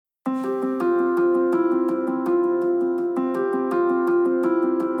Hello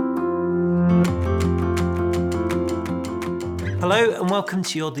and welcome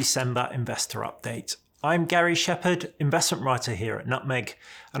to your December Investor Update. I'm Gary Shepherd, investment writer here at Nutmeg,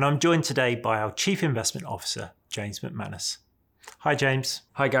 and I'm joined today by our Chief Investment Officer, James McManus. Hi, James.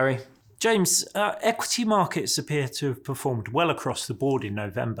 Hi, Gary. James, equity markets appear to have performed well across the board in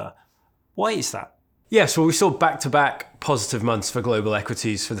November. Why is that? Yes, well, we saw back-to-back positive months for global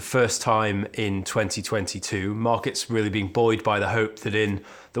equities for the first time in 2022. Markets really being buoyed by the hope that in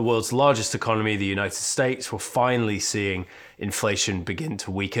the world's largest economy, the United States, we're finally seeing inflation begin to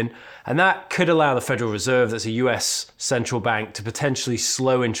weaken. And that could allow the Federal Reserve, that's a US central bank, to potentially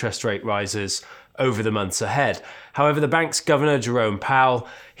slow interest rate rises over the months ahead. However, the bank's governor, Jerome Powell,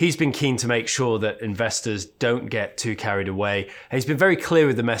 he's been keen to make sure that investors don't get too carried away. And he's been very clear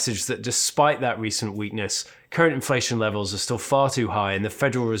with the message that despite that recent weakness, current inflation levels are still far too high, and the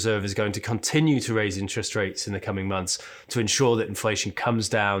Federal Reserve is going to continue to raise interest rates in the coming months to ensure that inflation comes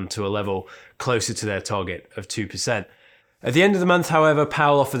down to a level closer to their target of 2%. At the end of the month, however,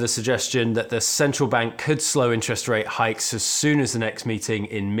 Powell offered the suggestion that the central bank could slow interest rate hikes as soon as the next meeting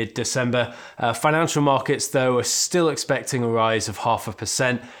in mid-December. Financial markets, though, are still expecting a rise of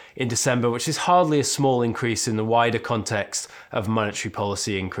 0.5% in December, which is hardly a small increase in the wider context of monetary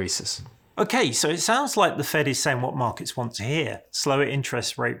policy increases. Okay, so it sounds like the Fed is saying what markets want to hear. Slower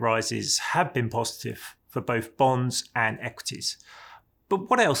interest rate rises have been positive for both bonds and equities. But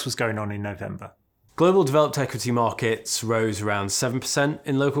what else was going on in November? Global developed equity markets rose around 7%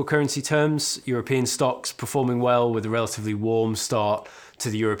 in local currency terms. European stocks performing well with a relatively warm start to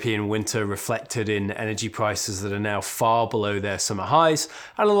the European winter reflected in energy prices that are now far below their summer highs.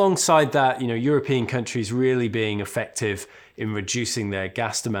 And alongside that, European countries really being effective in reducing their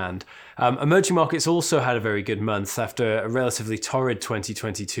gas demand. Emerging markets also had a very good month after a relatively torrid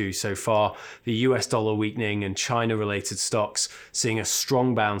 2022 so far. The US dollar weakening and China-related stocks seeing a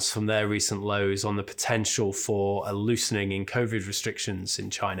strong bounce from their recent lows on the potential for a loosening in COVID restrictions in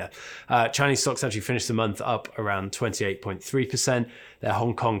China. Chinese stocks actually finished the month up around 28.3%. Their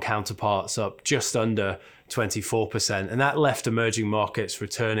Hong Kong counterparts up just under 24%. And that left emerging markets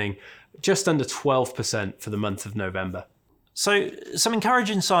returning just under 12% for the month of November. So, some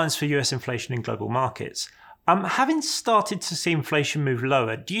encouraging signs for US inflation in global markets. Having started to see inflation move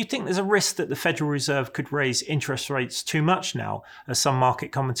lower, do you think there's a risk that the Federal Reserve could raise interest rates too much now, as some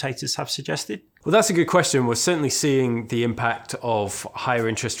market commentators have suggested? Well, that's a good question. We're certainly seeing the impact of higher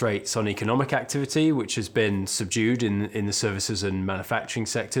interest rates on economic activity, which has been subdued in the services and manufacturing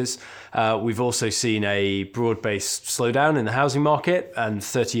sectors. We've also seen a broad-based slowdown in the housing market and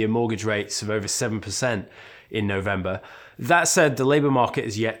 30-year mortgage rates of over 7% in November. That said, the labour market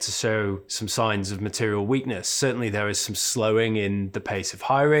is yet to show some signs of material weakness. Certainly there is some slowing in the pace of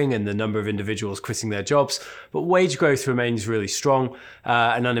hiring and the number of individuals quitting their jobs, but wage growth remains really strong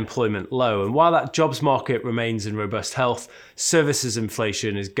and unemployment low. And while that jobs market remains in robust health, services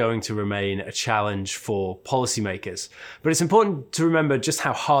inflation is going to remain a challenge for policymakers. But it's important to remember just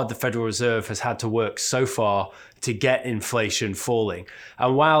how hard the Federal Reserve has had to work so far to get inflation falling.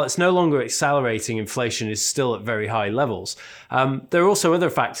 And while it's no longer accelerating, inflation is still at very high levels. There are also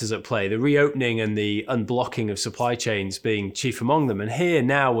other factors at play, the reopening and the unblocking of supply chains being chief among them. And here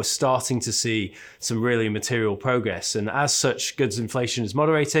now we're starting to see some really material progress. And as such, goods inflation is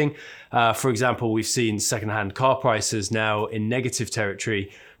moderating. For example, we've seen secondhand car prices now in negative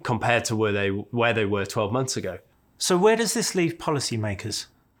territory compared to where they were 12 months ago. So where does this leave policymakers?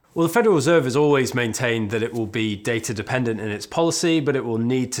 Well, the Federal Reserve has always maintained that it will be data dependent in its policy, but it will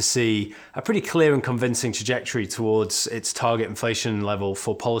need to see a pretty clear and convincing trajectory towards its target inflation level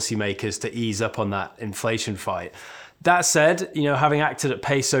for policymakers to ease up on that inflation fight. That said, having acted at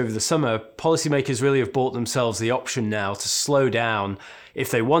pace over the summer, policymakers really have bought themselves the option now to slow down if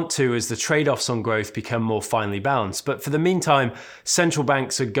they want to, as the trade-offs on growth become more finely balanced. But for the meantime, central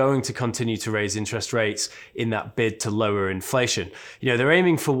banks are going to continue to raise interest rates in that bid to lower inflation. They're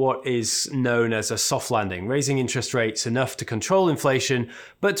aiming for what is known as a soft landing, raising interest rates enough to control inflation,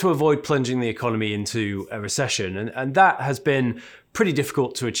 but to avoid plunging the economy into a recession. And that has been pretty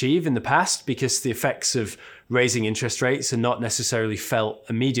difficult to achieve in the past because the effects of raising interest rates are not necessarily felt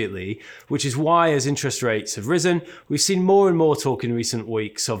immediately, which is why as interest rates have risen, we've seen more and more talk in recent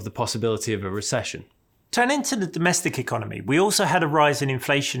weeks of the possibility of a recession. Turning to the domestic economy, we also had a rise in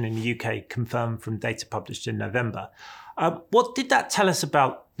inflation in the UK confirmed from data published in November. What did that tell us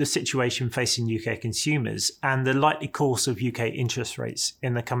about the situation facing UK consumers and the likely course of UK interest rates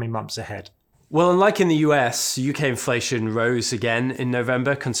in the coming months ahead? Well, unlike in the US, UK inflation rose again in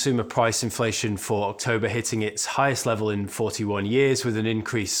November. Consumer price inflation for October hitting its highest level in 41 years with an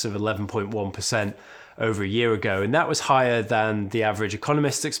increase of 11.1% over a year ago. And that was higher than the average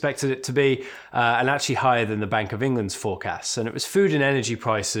economist expected it to be, and actually higher than the Bank of England's forecasts. And it was food and energy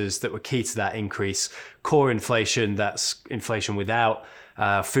prices that were key to that increase. Core inflation, that's inflation without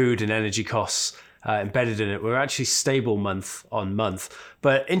food and energy costs embedded in it, were actually stable month on month.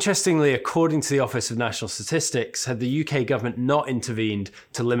 But interestingly, according to the Office of National Statistics, had the UK government not intervened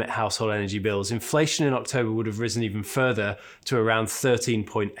to limit household energy bills, inflation in October would have risen even further to around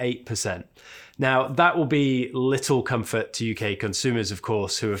 13.8%. Now, that will be little comfort to UK consumers, of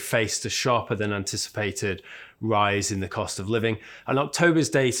course, who have faced a sharper than anticipated rise in the cost of living. And October's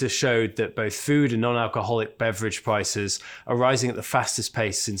data showed that both food and non-alcoholic beverage prices are rising at the fastest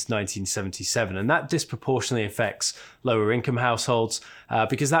pace since 1977. And that disproportionately affects lower income households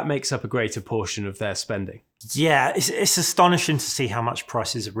because that makes up a greater portion of their spending. Yeah, it's astonishing to see how much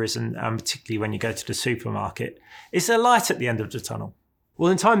prices have risen, particularly when you go to the supermarket. Is there light at the end of the tunnel? Well,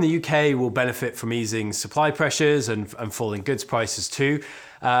 in time, the UK will benefit from easing supply pressures and falling goods prices too.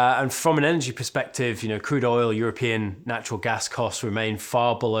 And from an energy perspective, crude oil, European natural gas costs remain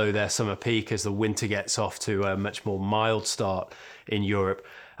far below their summer peak as the winter gets off to a much more mild start in Europe.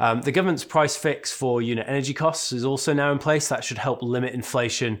 The government's price fix for unit energy costs is also now in place. That should help limit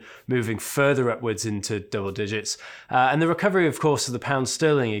inflation moving further upwards into double digits. And the recovery, of course, of the pound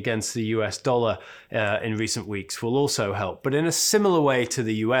sterling against the US dollar in recent weeks will also help. But in a similar way to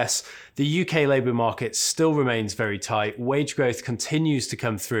the US, the UK labour market still remains very tight. Wage growth continues to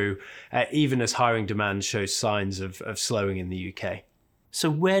come through, even as hiring demand shows signs of slowing in the UK.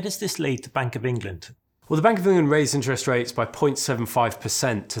 So where does this lead the Bank of England? Well, the Bank of England raised interest rates by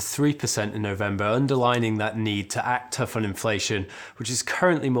 0.75% to 3% in November, underlining that need to act tough on inflation, which is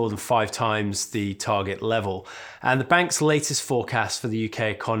currently more than 5 times the target level. And the bank's latest forecast for the UK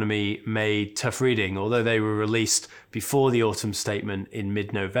economy made tough reading. Although they were released before the autumn statement in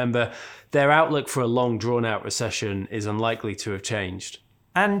mid-November, their outlook for a long drawn-out recession is unlikely to have changed.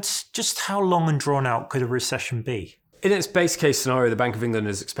 And just how long and drawn out could a recession be? In its base case scenario, the Bank of England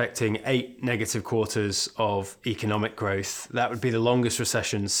is expecting 8 negative quarters of economic growth. That would be the longest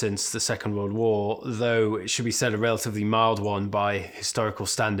recession since the Second World War, though it should be said a relatively mild one by historical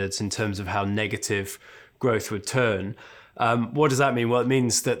standards in terms of how negative growth would turn. What does that mean? Well, it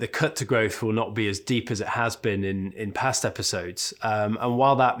means that the cut to growth will not be as deep as it has been in past episodes. And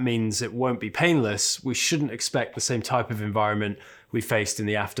while that means it won't be painless, we shouldn't expect the same type of environment we faced in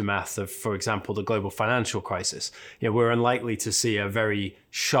the aftermath of, for example, the global financial crisis. We're unlikely to see a very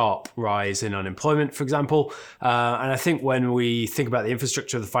sharp rise in unemployment, for example. And I think when we think about the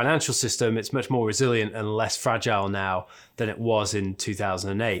infrastructure of the financial system, it's much more resilient and less fragile now than it was in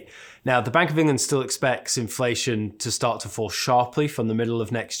 2008. Now, the Bank of England still expects inflation to start to fall sharply from the middle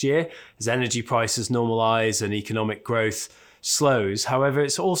of next year as energy prices normalise and economic growth slows. However,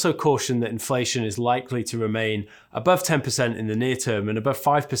 it's also cautioned that inflation is likely to remain above 10% in the near term and above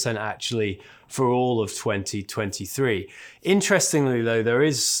 5% actually for all of 2023. Interestingly, though, there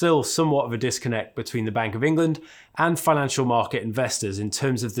is still somewhat of a disconnect between the Bank of England and financial market investors in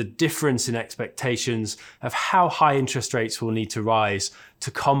terms of the difference in expectations of how high interest rates will need to rise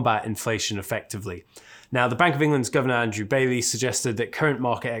to combat inflation effectively. Now, the Bank of England's Governor Andrew Bailey suggested that current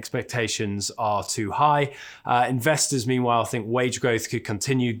market expectations are too high. Investors, meanwhile, think wage growth could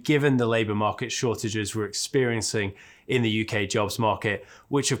continue given the labour market shortages we're experiencing in the UK jobs market,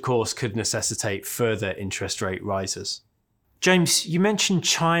 which of course could necessitate further interest rate rises. James, you mentioned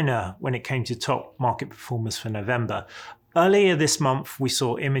China when it came to top market performers for November. Earlier this month, we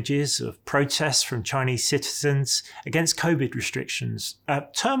saw images of protests from Chinese citizens against COVID restrictions,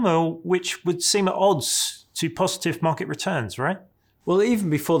 turmoil which would seem at odds to positive market returns, right? Well, even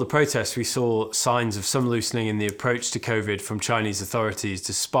before the protests, we saw signs of some loosening in the approach to COVID from Chinese authorities,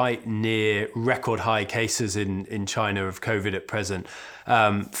 despite near record high cases in China of COVID at present.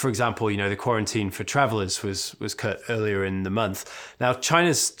 For example, the quarantine for travellers was cut earlier in the month. Now,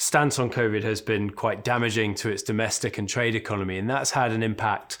 China's stance on COVID has been quite damaging to its domestic and trade economy, and that's had an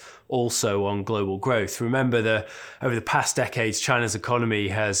impact also on global growth. Remember that over the past decades, China's economy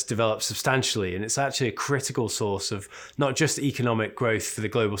has developed substantially, and it's actually a critical source of not just economic growth for the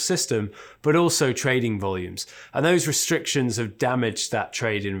global system, but also trading volumes. And those restrictions have damaged that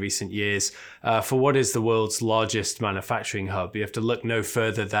trade in recent years. For what is the world's largest manufacturing hub, you have to look no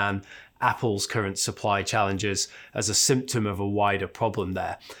further than Apple's current supply challenges as a symptom of a wider problem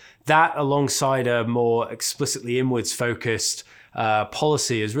there. That, alongside a more explicitly inwards focused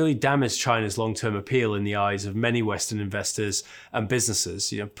policy has really damaged China's long-term appeal in the eyes of many Western investors and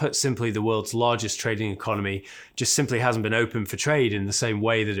businesses. Put simply, the world's largest trading economy just simply hasn't been open for trade in the same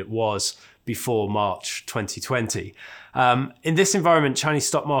way that it was before March 2020. In this environment, Chinese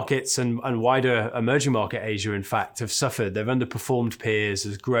stock markets and wider emerging market Asia, in fact, have suffered. They've underperformed peers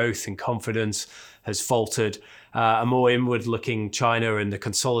as growth and confidence has faltered. A more inward-looking China and the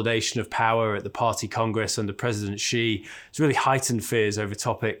consolidation of power at the Party Congress under President Xi has really heightened fears over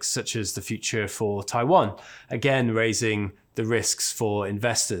topics such as the future for Taiwan, again raising the risks for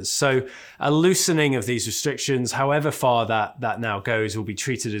investors. So a loosening of these restrictions, however far that now goes, will be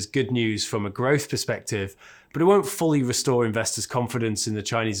treated as good news from a growth perspective, but it won't fully restore investors' confidence in the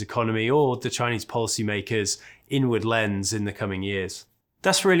Chinese economy or the Chinese policymakers' inward lens in the coming years.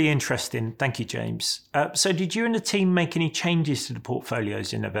 That's really interesting. Thank you, James. So did you and the team make any changes to the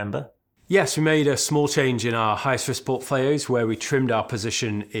portfolios in November? Yes, we made a small change in our highest risk portfolios where we trimmed our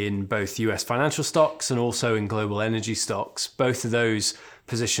position in both US financial stocks and also in global energy stocks. Both of those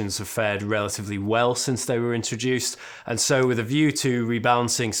positions have fared relatively well since they were introduced. And so with a view to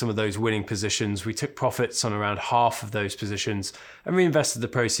rebalancing some of those winning positions, we took profits on around half of those positions and reinvested the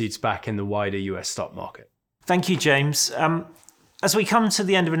proceeds back in the wider US stock market. Thank you, James. As we come to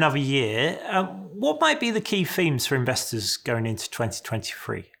the end of another year, what might be the key themes for investors going into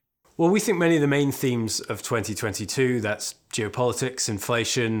 2023? Well, we think many of the main themes of 2022, that's geopolitics,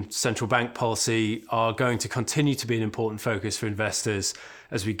 inflation, central bank policy, are going to continue to be an important focus for investors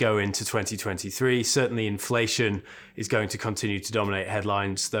as we go into 2023. Certainly inflation is going to continue to dominate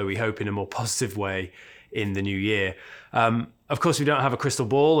headlines, though we hope in a more positive way in the new year. Of course, we don't have a crystal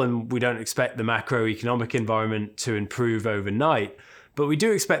ball and we don't expect the macroeconomic environment to improve overnight, but we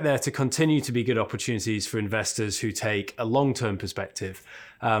do expect there to continue to be good opportunities for investors who take a long-term perspective.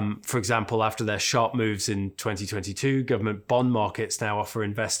 For example, after their sharp moves in 2022, government bond markets now offer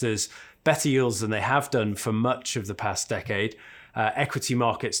investors better yields than they have done for much of the past decade. Equity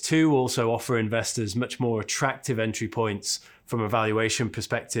markets too also offer investors much more attractive entry points from a valuation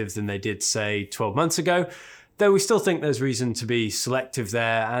perspective than they did, say, 12 months ago. Though we still think there's reason to be selective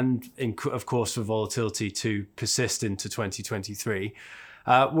there and, of course, for volatility to persist into 2023.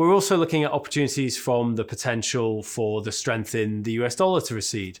 We're also looking at opportunities from the potential for the strength in the US dollar to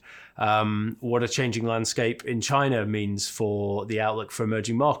recede. What a changing landscape in China means for the outlook for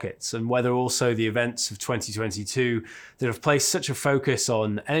emerging markets, and whether also the events of 2022 that have placed such a focus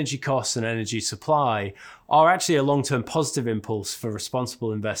on energy costs and energy supply are actually a long-term positive impulse for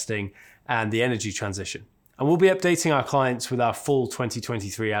responsible investing and the energy transition. And we'll be updating our clients with our full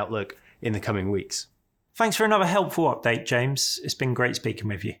 2023 outlook in the coming weeks. Thanks for another helpful update, James. It's been great speaking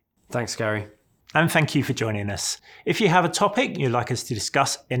with you. Thanks, Gary. And thank you for joining us. If you have a topic you'd like us to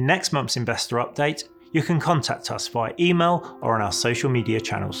discuss in next month's Investor Update, you can contact us via email or on our social media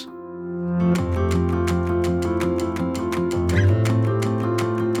channels.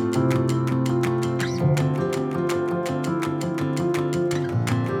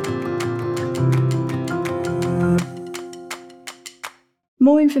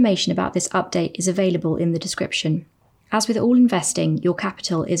 More information about this update is available in the description. As with all investing, your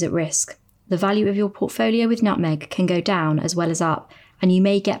capital is at risk. The value of your portfolio with Nutmeg can go down as well as up, and you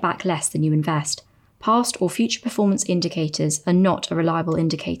may get back less than you invest. Past or future performance indicators are not a reliable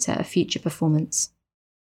indicator of future performance.